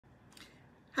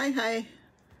Hi.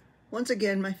 Once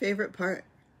again, my favorite part,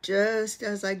 just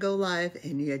as I go live,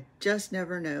 and you just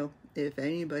never know if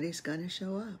anybody's going to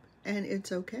show up. And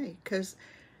it's okay, because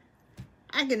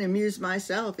I can amuse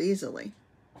myself easily.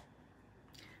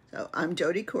 So I'm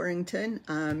Jody Corrington.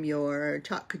 I'm your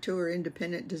top couture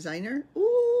independent designer.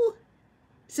 Ooh,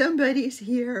 somebody's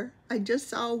here. I just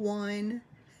saw one.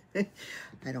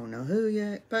 I don't know who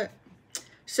yet, but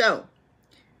so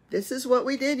this is what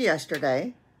we did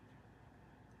yesterday.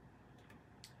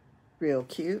 Real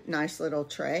cute, nice little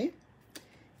tray.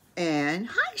 And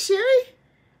hi, Sherry.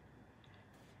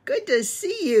 Good to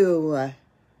see you.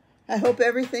 I hope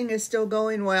everything is still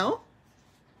going well.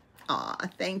 Aw,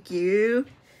 thank you.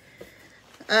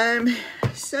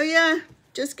 So yeah,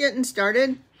 just getting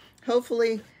started.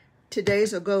 Hopefully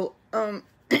today's will go a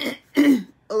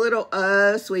little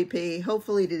sweet pea.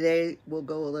 Hopefully today will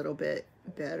go a little bit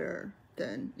better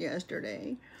than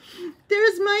yesterday.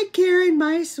 There's my Karen,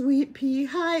 my sweet pea.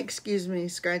 Hi, excuse me,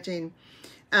 scratching.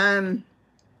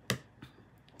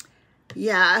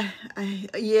 Yeah,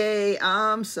 yay,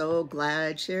 I'm so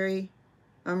glad, Sherry.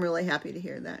 I'm really happy to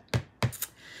hear that.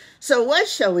 So what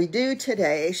shall we do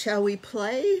today? Shall we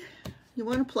play? You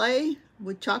want to play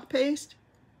with chalk paste?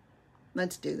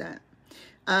 Let's do that.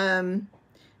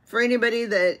 For anybody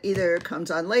that either comes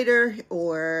on later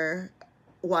or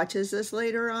watches this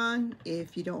later on,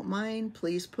 if you don't mind,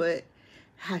 please put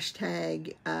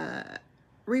hashtag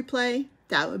replay.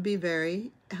 That would be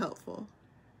very helpful.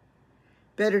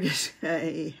 Better to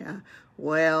say, yeah.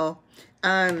 Well,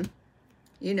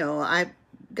 you know, I've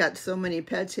got so many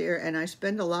pets here and I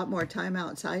spend a lot more time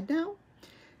outside now.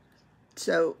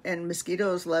 So, and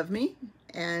mosquitoes love me.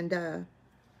 And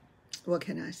what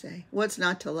can I say? What's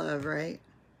not to love, right?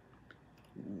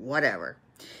 Whatever.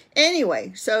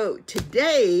 Anyway, so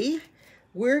today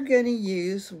we're going to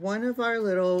use one of our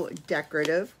little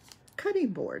decorative cutting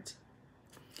boards.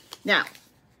 Now,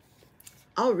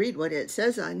 I'll read what it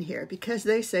says on here because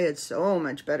they say it's so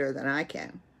much better than I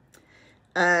can.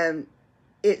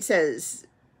 It says,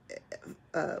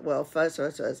 well, fuzz,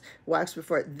 wax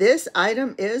before. This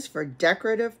item is for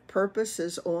decorative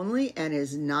purposes only and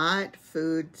is not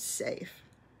food safe.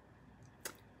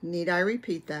 Need I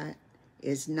repeat that?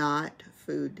 Is not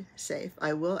food safe.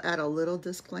 I will add a little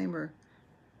disclaimer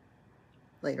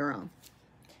later on.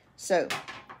 So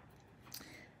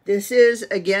this is,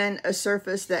 again, a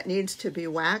surface that needs to be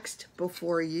waxed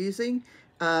before using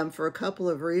for a couple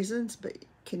of reasons, but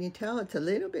can you tell it's a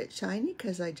little bit shiny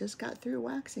because I just got through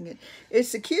waxing it.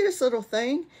 It's the cutest little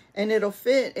thing, and it'll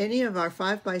fit any of our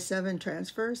 5x7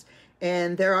 transfers,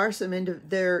 and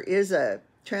there is a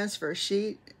transfer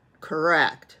sheet.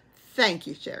 Correct. Thank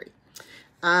you, Sherry.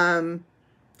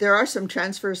 There are some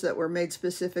transfers that were made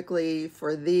specifically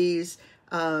for these.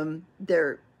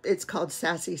 It's called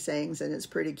Sassy Sayings, and it's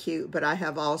pretty cute, but I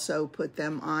have also put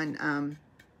them on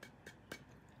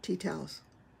tea towels,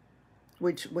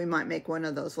 which we might make one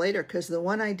of those later, because the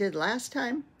one I did last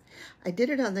time, I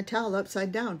did it on the towel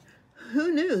upside down.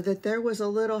 Who knew that there was a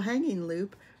little hanging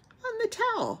loop on the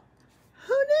towel?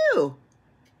 Who knew?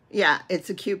 Yeah,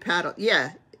 it's a cute paddle.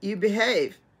 Yeah, you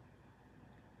behave,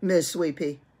 Ms.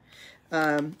 Sweepy.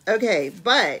 Okay,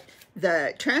 but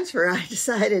the transfer I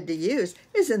decided to use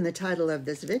is in the title of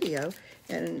this video,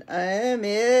 and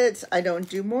it's I don't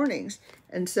do mornings.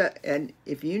 And so, and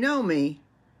if you know me,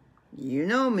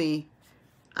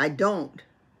 I don't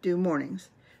do mornings.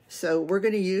 So we're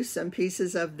going to use some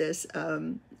pieces of this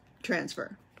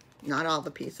transfer. Not all the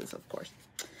pieces, of course.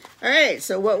 All right,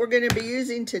 so what we're going to be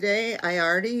using today, I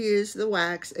already used the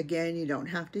wax. Again, you don't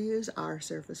have to use our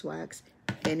surface wax.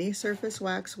 Any surface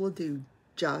wax will do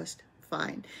just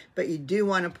fine. But you do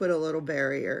want to put a little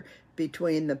barrier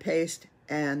between the paste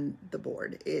and the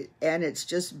board. And it's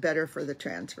just better for the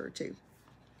transfer too.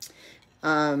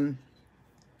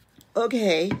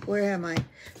 Okay, where am I?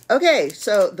 Okay,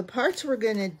 so the parts we're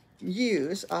going to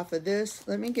use off of this,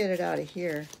 let me get it out of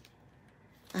here.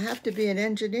 I have to be an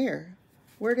engineer.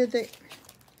 Where did they?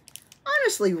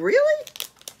 Honestly, really?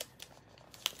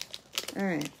 All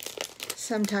right.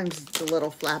 Sometimes the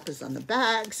little flap is on the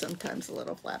back. Sometimes the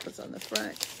little flap is on the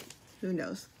front. Who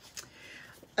knows?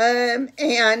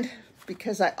 And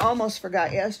because I almost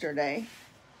forgot yesterday,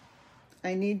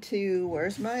 I need to,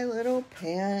 where's my little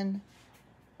pen?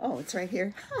 Oh, it's right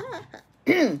here.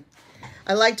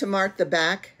 I like to mark the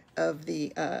back of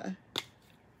the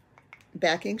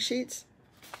backing sheets.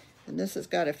 And this has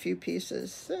got a few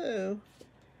pieces, so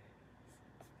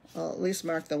I'll at least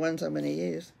mark the ones I'm going to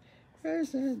use.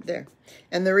 Where's that? There.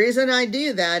 And the reason I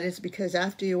do that is because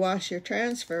after you wash your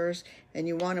transfers and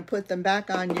you want to put them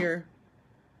back on your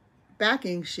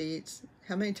backing sheets,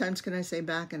 how many times can I say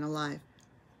back and alive?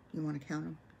 You want to count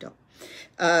them? Don't.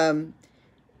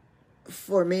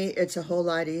 For me, it's a whole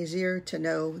lot easier to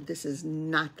know this is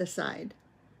not the side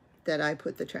that I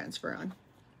put the transfer on.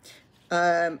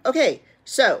 Okay,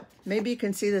 so maybe you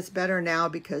can see this better now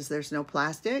because there's no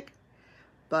plastic,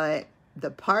 but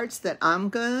the parts that I'm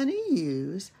going to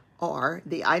use are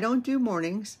the I Don't Do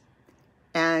Mornings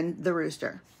and the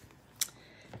rooster.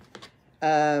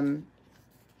 Yes,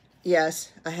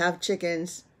 I have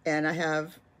chickens, and I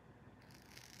have,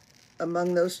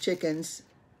 among those chickens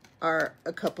are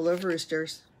a couple of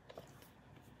roosters,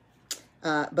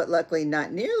 but luckily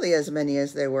not nearly as many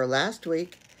as they were last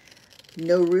week.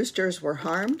 No roosters were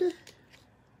harmed.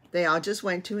 They all just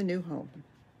went to a new home.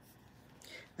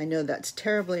 I know that's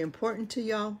terribly important to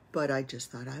y'all, but I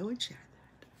just thought I would share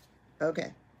that.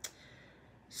 Okay,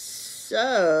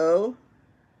 so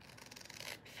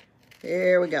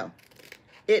here we go.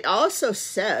 It also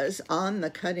says on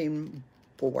the cutting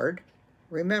board,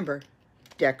 remember,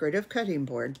 decorative cutting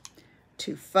board,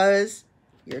 to fuzz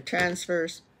your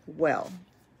transfers well.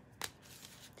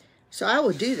 So I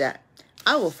will do that.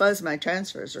 I will fuzz my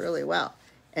transfers really well.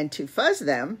 And to fuzz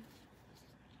them,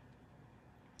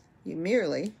 you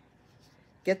merely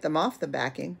get them off the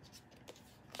backing.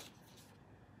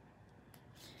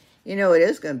 You know, it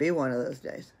is going to be one of those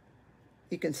days.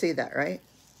 You can see that, right?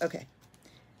 Okay.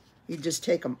 You just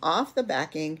take them off the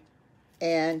backing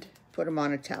and put them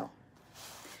on a towel.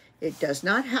 It does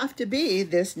not have to be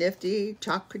this nifty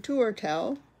chalk couture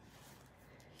towel.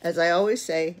 As I always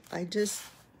say, I just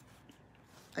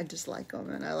like them,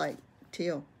 and I like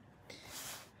teal.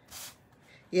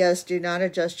 Yes, do not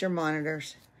adjust your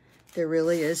monitors. There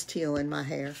really is teal in my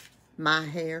hair. My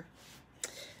hair.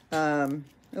 Oh,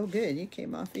 good. You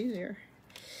came off easier.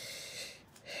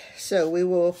 So we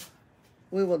will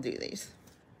do these.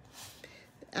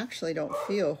 They actually don't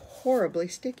feel horribly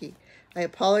sticky. I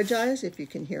apologize if you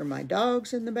can hear my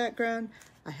dogs in the background.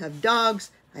 I have dogs.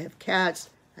 I have cats.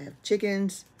 I have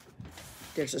chickens.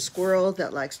 There's a squirrel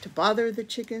that likes to bother the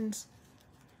chickens.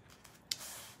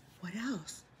 What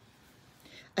else?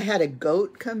 I had a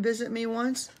goat come visit me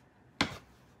once.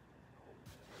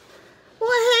 Well,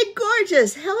 hey,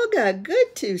 gorgeous Helga,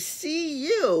 good to see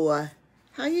you.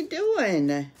 How you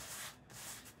doing?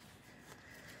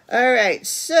 All right,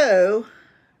 so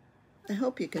I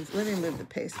hope you can, let me move the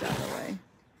paste out of the way.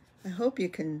 I hope you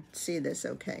can see this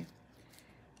okay.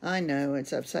 I know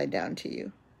it's upside down to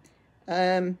you.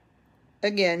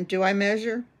 Again, do I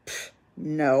measure?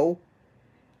 No.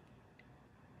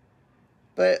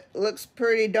 But it looks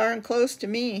pretty darn close to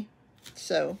me.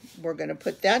 So we're going to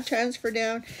put that transfer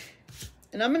down.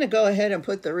 And I'm going to go ahead and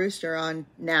put the rooster on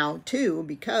now too,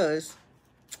 because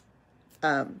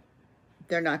they're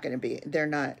not going to be,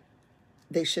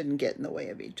 they shouldn't get in the way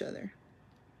of each other.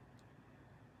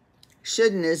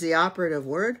 Shouldn't is the operative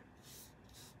word.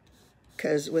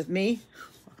 Because with me,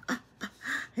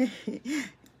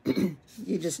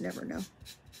 you just never know.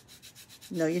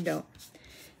 No, you don't.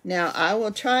 Now, I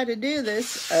will try to do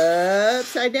this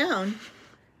upside down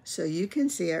so you can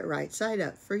see it right side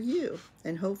up for you.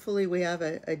 And hopefully we have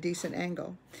a decent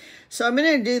angle. So I'm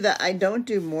going to do the I Don't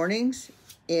Do Mornings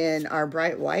in our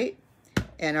bright white.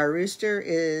 And our rooster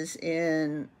is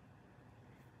in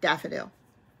daffodil.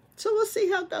 So we'll see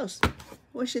how it goes.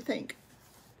 What you think?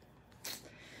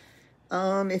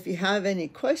 If you have any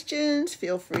questions,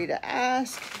 feel free to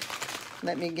ask.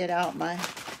 Let me get out my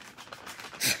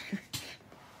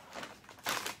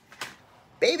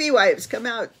baby wipes. Come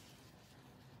out.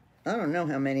 I don't know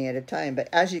how many at a time, but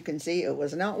as you can see, it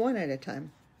was not one at a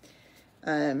time.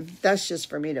 That's just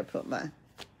for me to put my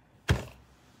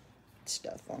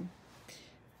stuff on.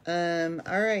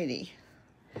 Alrighty.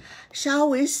 Shall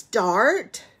we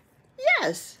start?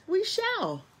 Yes, we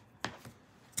shall.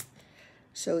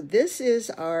 So this is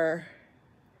our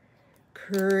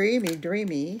creamy,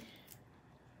 dreamy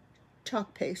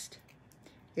chalk paste.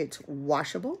 It's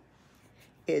washable.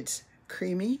 It's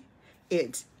creamy.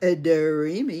 It's a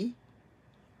dreamy.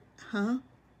 Huh?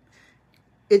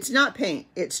 It's not paint.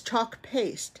 It's chalk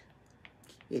paste.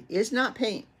 It is not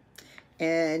paint.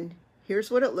 And here's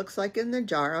what it looks like in the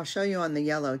jar. I'll show you on the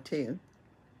yellow too.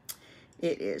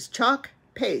 It is chalk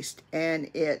paste, and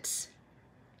it's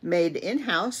made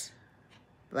in-house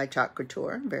by Chalk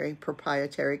Couture, very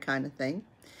proprietary kind of thing.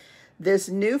 This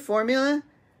new formula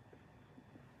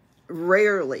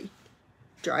rarely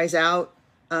dries out.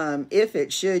 If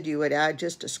it should, you would add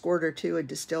just a squirt or two of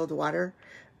distilled water.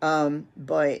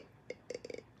 But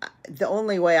the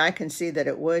only way I can see that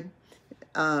it would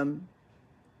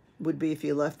be if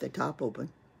you left the top open.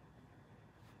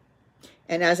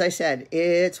 And as I said,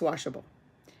 it's washable.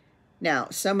 Now,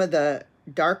 some of the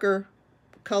darker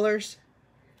colors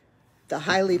the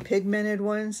highly pigmented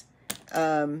ones,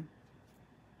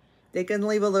 they can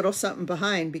leave a little something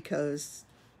behind because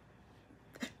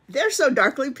they're so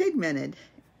darkly pigmented.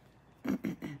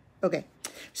 Okay,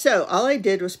 so all I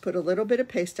did was put a little bit of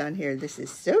paste on here. This is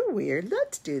so weird.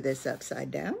 Let's do this upside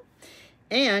down.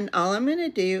 And all I'm going to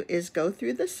do is go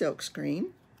through the silk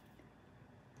screen,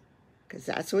 because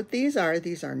that's what these are.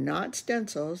 These are not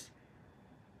stencils.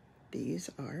 These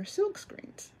are silk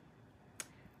screens.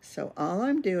 So all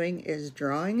I'm doing is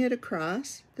drawing it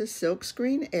across the silk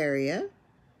screen area.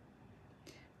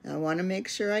 I want to make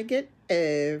sure I get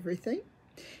everything.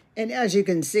 And as you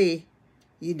can see,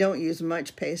 you don't use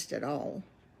much paste at all.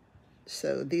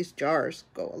 So these jars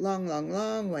go a long, long,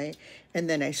 long way. And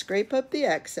then I scrape up the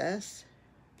excess.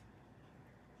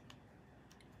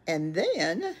 And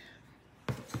then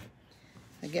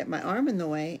I get my arm in the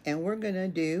way, and we're going to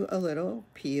do a little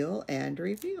peel and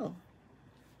reveal.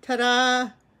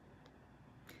 Ta-da!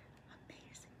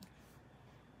 Amazing.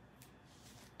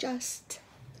 Just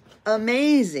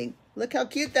amazing. Look how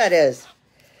cute that is.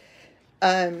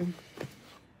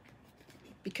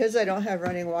 Because I don't have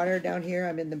running water down here,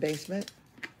 I'm in the basement.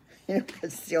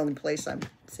 It's the only place I'm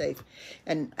safe.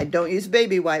 And I don't use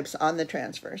baby wipes on the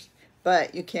transfers,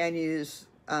 but you can use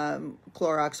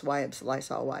Clorox wipes,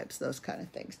 Lysol wipes, those kind of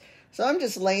things. So I'm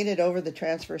just laying it over the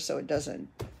transfer so it doesn't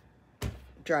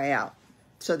dry out,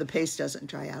 so the paste doesn't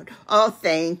dry out. Oh,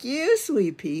 thank you,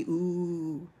 sweet pea.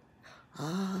 Ooh.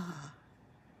 Ah.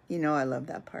 You know I love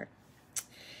that part.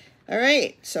 All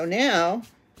right, so now,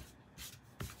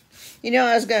 you know,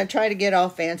 I was going to try to get all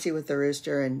fancy with the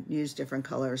rooster and use different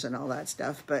colors and all that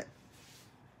stuff, but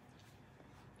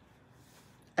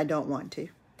I don't want to.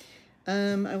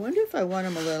 I wonder if I want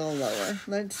them a little lower.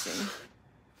 Let's see.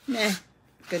 Nah,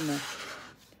 good enough.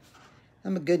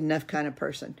 I'm a good enough kind of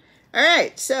person. All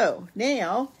right, so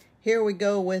now here we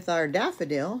go with our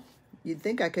daffodil. You'd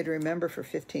think I could remember for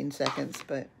 15 seconds,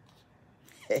 but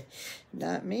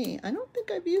not me. I don't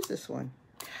think I've used this one.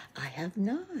 I have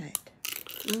not.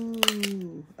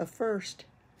 Ooh, a first.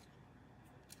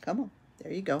 Come on,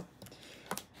 there you go.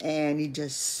 And you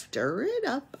just stir it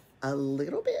up a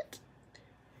little bit.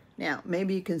 Now,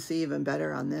 maybe you can see even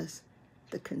better on this,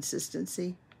 the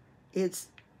consistency. It's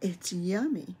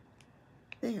yummy.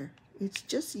 There, it's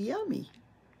just yummy.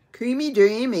 Creamy,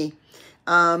 dreamy.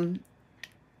 It's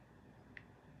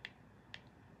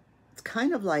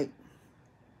kind of like,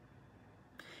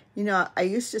 you know, I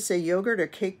used to say yogurt or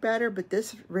cake batter, but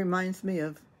this reminds me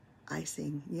of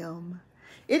icing. Yum.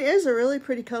 It is a really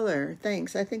pretty color.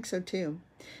 Thanks. I think so too.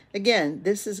 Again,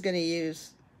 this is going to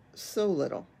use so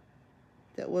little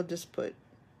that we'll just put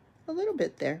a little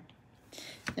bit there.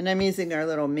 And I'm using our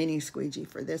little mini squeegee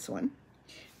for this one.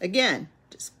 Again,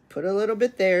 just put a little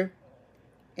bit there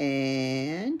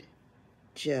and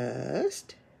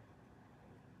just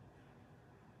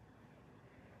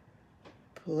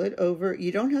pull it over.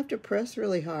 You don't have to press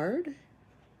really hard.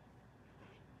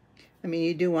 I mean,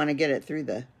 you do want to get it through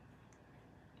the,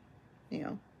 you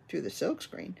know, through the silk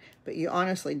screen, but you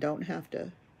honestly don't have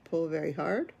to pull very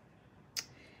hard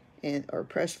and or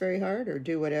press very hard or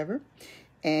do whatever.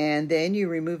 And then you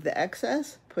remove the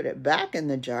excess, put it back in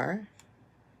the jar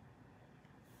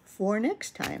for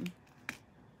next time.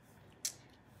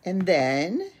 And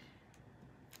then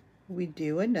we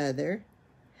do another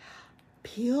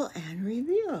peel and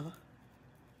reveal.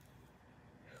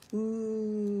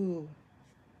 Ooh.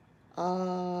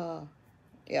 Ah.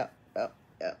 Yep, yep,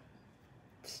 yep.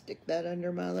 Stick that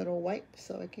under my little wipe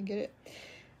so I can get it.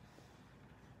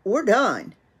 We're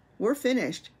done. We're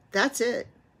finished. That's it.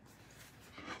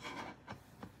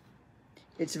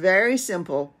 It's very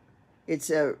simple. It's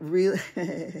a real,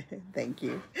 thank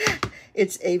you.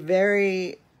 It's a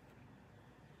very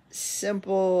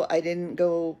simple, I didn't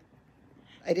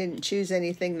choose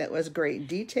anything that was great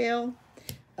detail.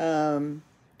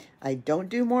 I don't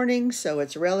do mornings, so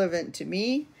it's relevant to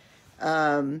me.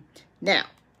 Now,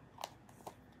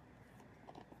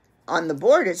 on the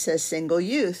board it says single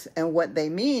use, and what they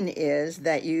mean is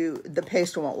that the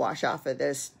paste won't wash off of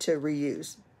this to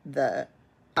reuse the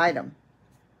item.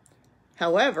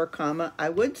 However, I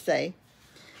would say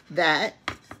that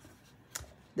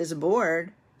this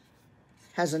board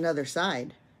has another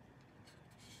side.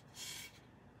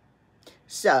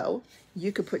 So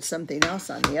you could put something else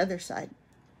on the other side.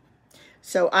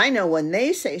 So I know when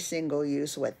they say single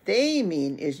use, what they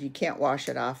mean is you can't wash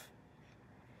it off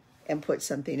and put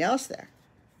something else there.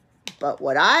 But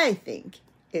what I think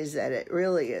is that it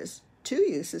really is two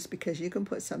uses, because you can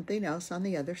put something else on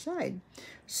the other side.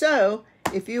 So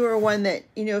if you were one that,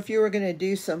 you know, if you were going to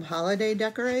do some holiday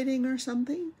decorating or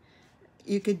something,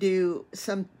 you could do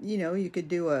some, you know, you could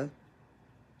do a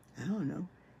I don't know,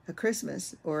 a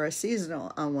Christmas or a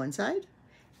seasonal on one side,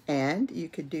 and you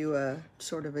could do a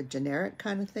sort of a generic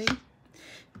kind of thing.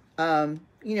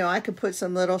 You know, I could put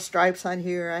some little stripes on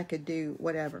here. I could do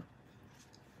whatever,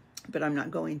 but I'm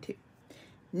not going to.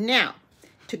 Now,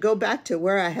 to go back to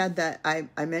where I had that,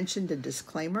 I mentioned a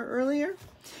disclaimer earlier.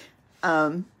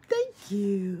 Thank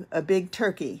you. A big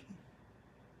turkey.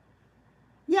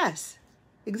 Yes,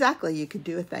 exactly. You could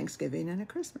do a Thanksgiving and a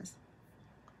Christmas.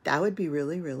 That would be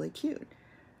really, really cute.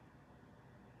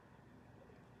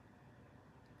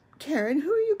 Karen,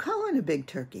 who are you calling a big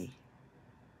turkey?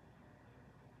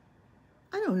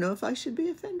 I don't know if I should be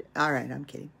offended. All right, I'm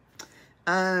kidding.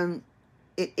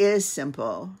 It is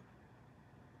simple.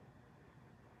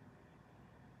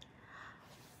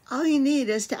 All you need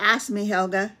is to ask me,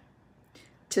 Helga.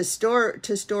 To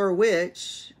store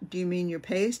which, do you mean your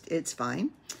paste? It's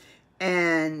fine.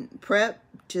 And prep,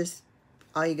 just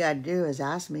all you got to do is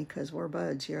ask me, because we're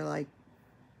buds. You're like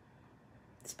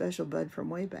special bud from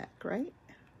way back, right?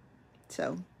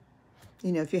 So,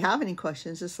 you know, if you have any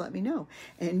questions, just let me know.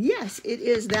 And yes, it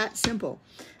is that simple.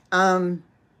 Oh,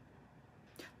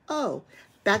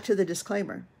 back to the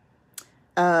disclaimer.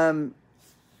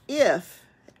 If,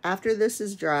 after this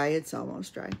is dry, it's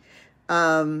almost dry.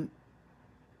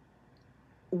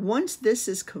 Once this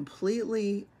is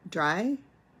completely dry,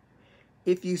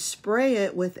 if you spray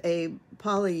it with a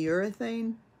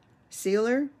polyurethane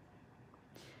sealer,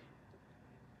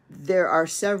 there are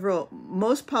several,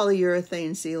 most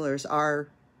polyurethane sealers are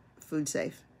food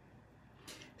safe.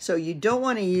 So you don't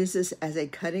want to use this as a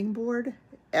cutting board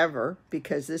ever,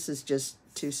 because this is just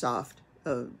too soft.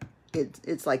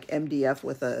 It's like MDF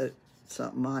with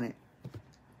something on it.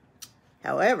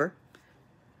 However,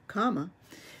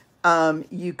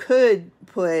 you could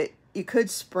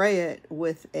spray it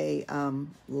with a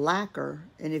lacquer,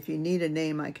 and if you need a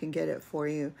name, I can get it for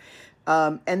you.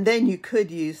 And then you could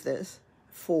use this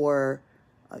for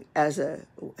as a,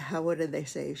 what did they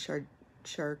say,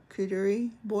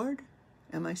 charcuterie board?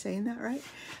 Am I saying that right?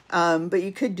 But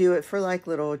you could do it for like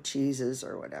little cheeses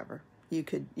or whatever. You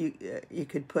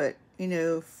could put, you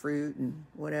know, fruit and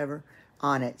whatever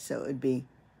on it, so it would be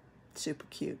super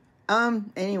cute.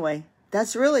 Anyway,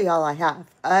 that's really all I have.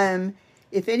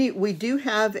 We do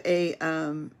have a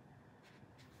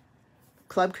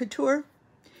Club Couture,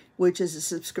 which is a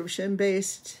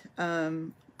subscription-based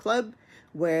club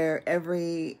where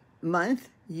every month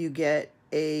you get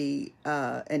an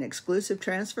exclusive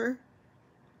transfer.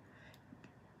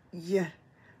 Yeah.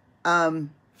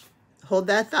 Hold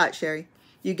that thought, Sherry.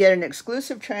 You get an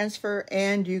exclusive transfer,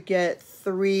 and you get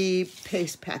 3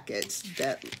 paste packets.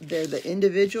 They're the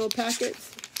individual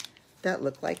packets that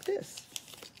look like this.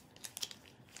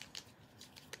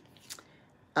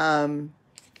 And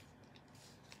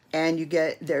you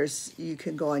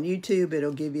can go on YouTube.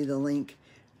 It'll give you the link.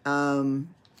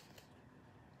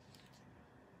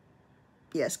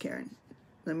 Yes, Karen.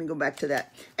 Let me go back to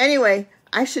that. Anyway,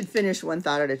 I should finish one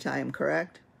thought at a time,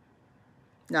 correct?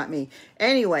 Not me.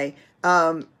 Anyway,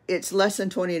 it's less than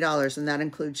 $20, and that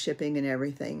includes shipping and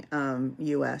everything,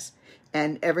 US.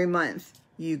 And every month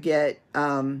you get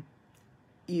an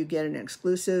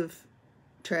exclusive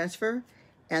transfer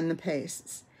and the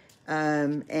pastes.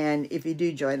 And if you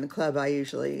do join the club, I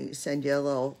usually send you a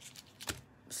little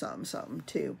something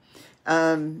too.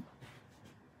 I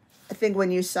think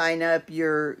when you sign up,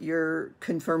 you're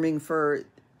confirming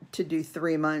to do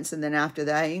 3 months, and then after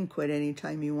that you can quit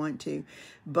anytime you want to.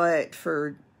 But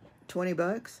for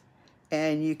 $20,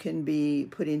 and you can be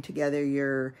putting together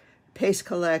your paste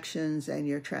collections and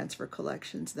your transfer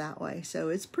collections that way. So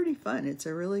it's pretty fun. It's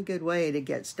a really good way to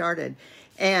get started.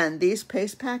 And these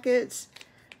paste packets,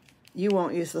 you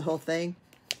won't use the whole thing.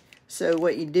 So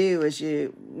what you do is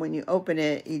when you open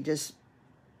it, you just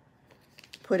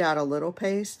put out a little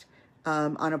paste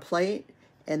on a plate,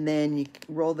 and then you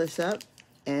roll this up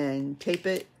and tape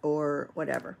it or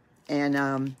whatever,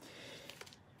 and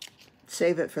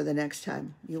save it for the next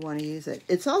time you want to use it.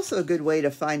 It's also a good way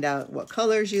to find out what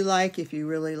colors you like. If you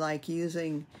really like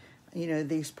using, you know,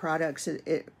 these products,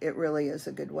 it really is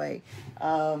a good way.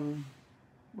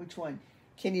 Which one?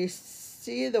 Can you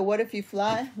see the What If You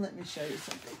Fly? Let me show you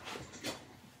something.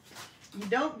 You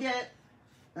don't get,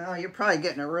 oh, you're probably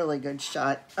getting a really good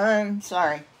shot.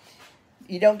 Sorry.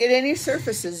 You don't get any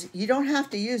surfaces. You don't have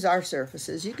to use our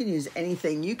surfaces. You can use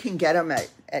anything. You can get them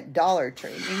at Dollar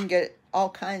Tree. You can get all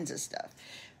kinds of stuff.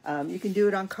 You can do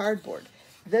it on cardboard.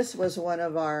 This was one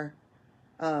of our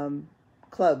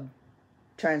club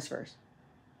transfers.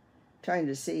 Trying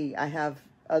to see. I have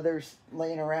others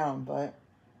laying around, but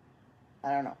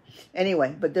I don't know.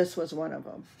 Anyway, but this was one of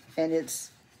them. And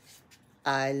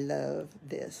I love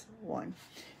this one.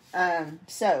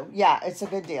 So yeah, it's a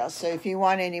good deal. So if you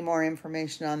want any more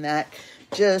information on that,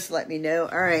 just let me know.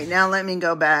 All right, now let me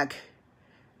go back.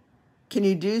 Can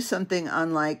you do something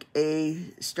unlike a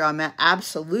straw mat?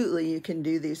 Absolutely, you can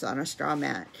do these on a straw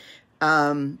mat.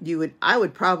 I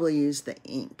would probably use the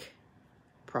ink,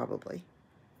 probably,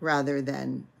 rather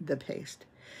than the paste.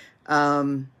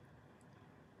 Can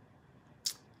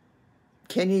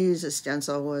you use a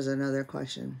stencil was another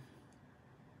question.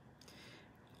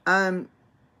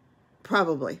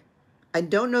 Probably. I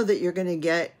don't know that you're going to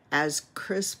get as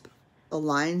crisp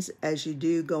lines as you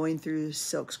do going through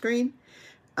silkscreen.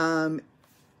 And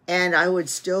I would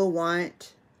still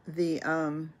want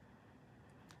the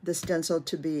stencil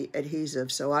to be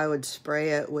adhesive. So I would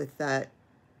spray it with that.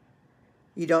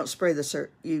 You don't spray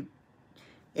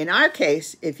in our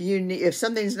case, if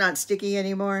something's not sticky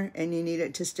anymore and you need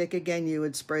it to stick again, you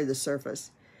would spray the surface.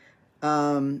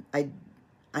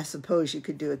 I suppose you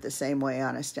could do it the same way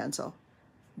on a stencil,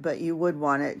 but you would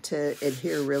want it to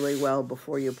adhere really well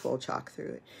before you pull chalk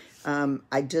through it.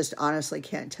 I just honestly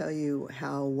can't tell you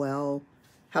how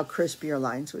crisp your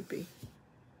lines would be.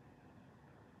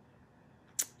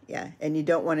 Yeah, and you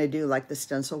don't want to do like the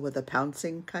stencil with a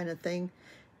pouncing kind of thing,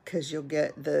 because you'll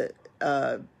get the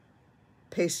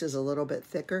paste is a little bit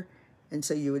thicker, and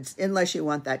so you would, unless you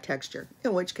want that texture,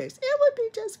 in which case it would be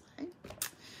just fine.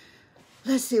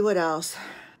 Let's see what else.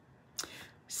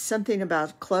 Something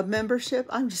about club membership.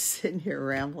 I'm just sitting here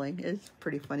rambling. It's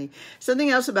pretty funny. Something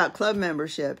else about club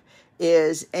membership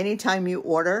is anytime you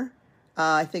order,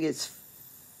 I think it's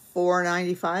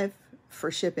 $4.95 for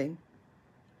shipping.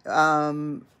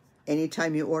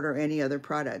 Anytime you order any other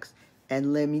products.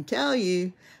 And let me tell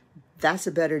you, that's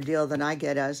a better deal than I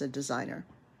get as a designer.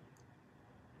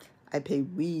 I pay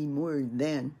way more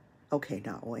than, okay,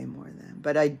 not way more than,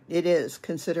 but it is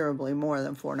considerably more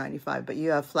than $4.95. But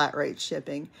you have flat rate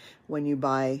shipping when you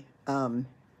buy other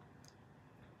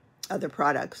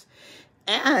products.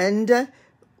 And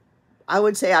I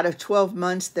would say out of 12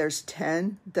 months, there's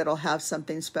 10 that'll have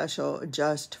something special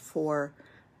just for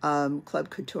Club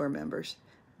Couture members.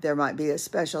 There might be a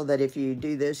special that if you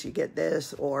do this, you get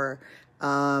this, or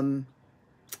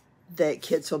that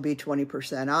kits will be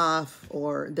 20% off,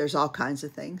 or there's all kinds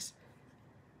of things.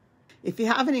 If you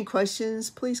have any questions,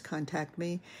 please contact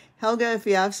me. Helga, if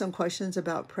you have some questions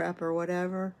about prep or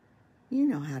whatever, you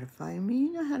know how to find me.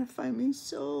 You know how to find me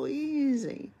so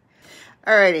easy.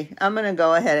 Alrighty, I'm going to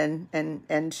go ahead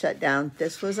and shut down.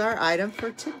 This was our item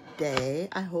for today.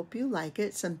 I hope you like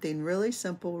it. Something really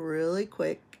simple, really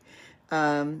quick.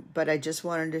 But I just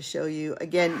wanted to show you,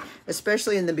 again,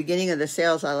 especially in the beginning of the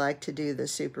sales, I like to do the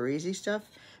super easy stuff.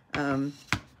 And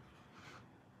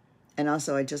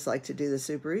also, I just like to do the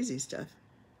super easy stuff.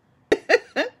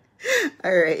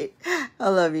 All right. I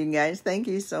love you guys. Thank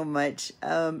you so much.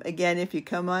 Again, if you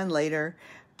come on later,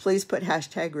 please put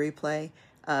 #replay.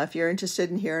 If you're interested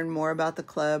in hearing more about the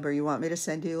club, or you want me to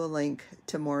send you a link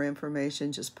to more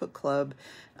information, just put club.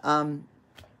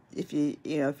 If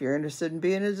you're interested in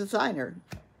being a designer,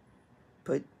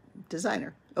 put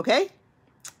designer. Okay?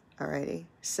 Alrighty.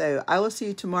 So I will see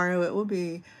you tomorrow. It will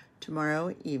be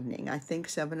tomorrow evening. I think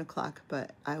 7 o'clock,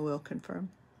 but I will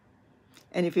confirm.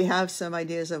 And if you have some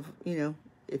ideas of,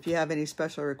 if you have any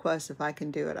special requests, if I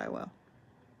can do it, I will.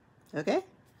 Okay?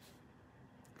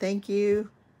 Thank you.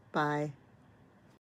 Bye.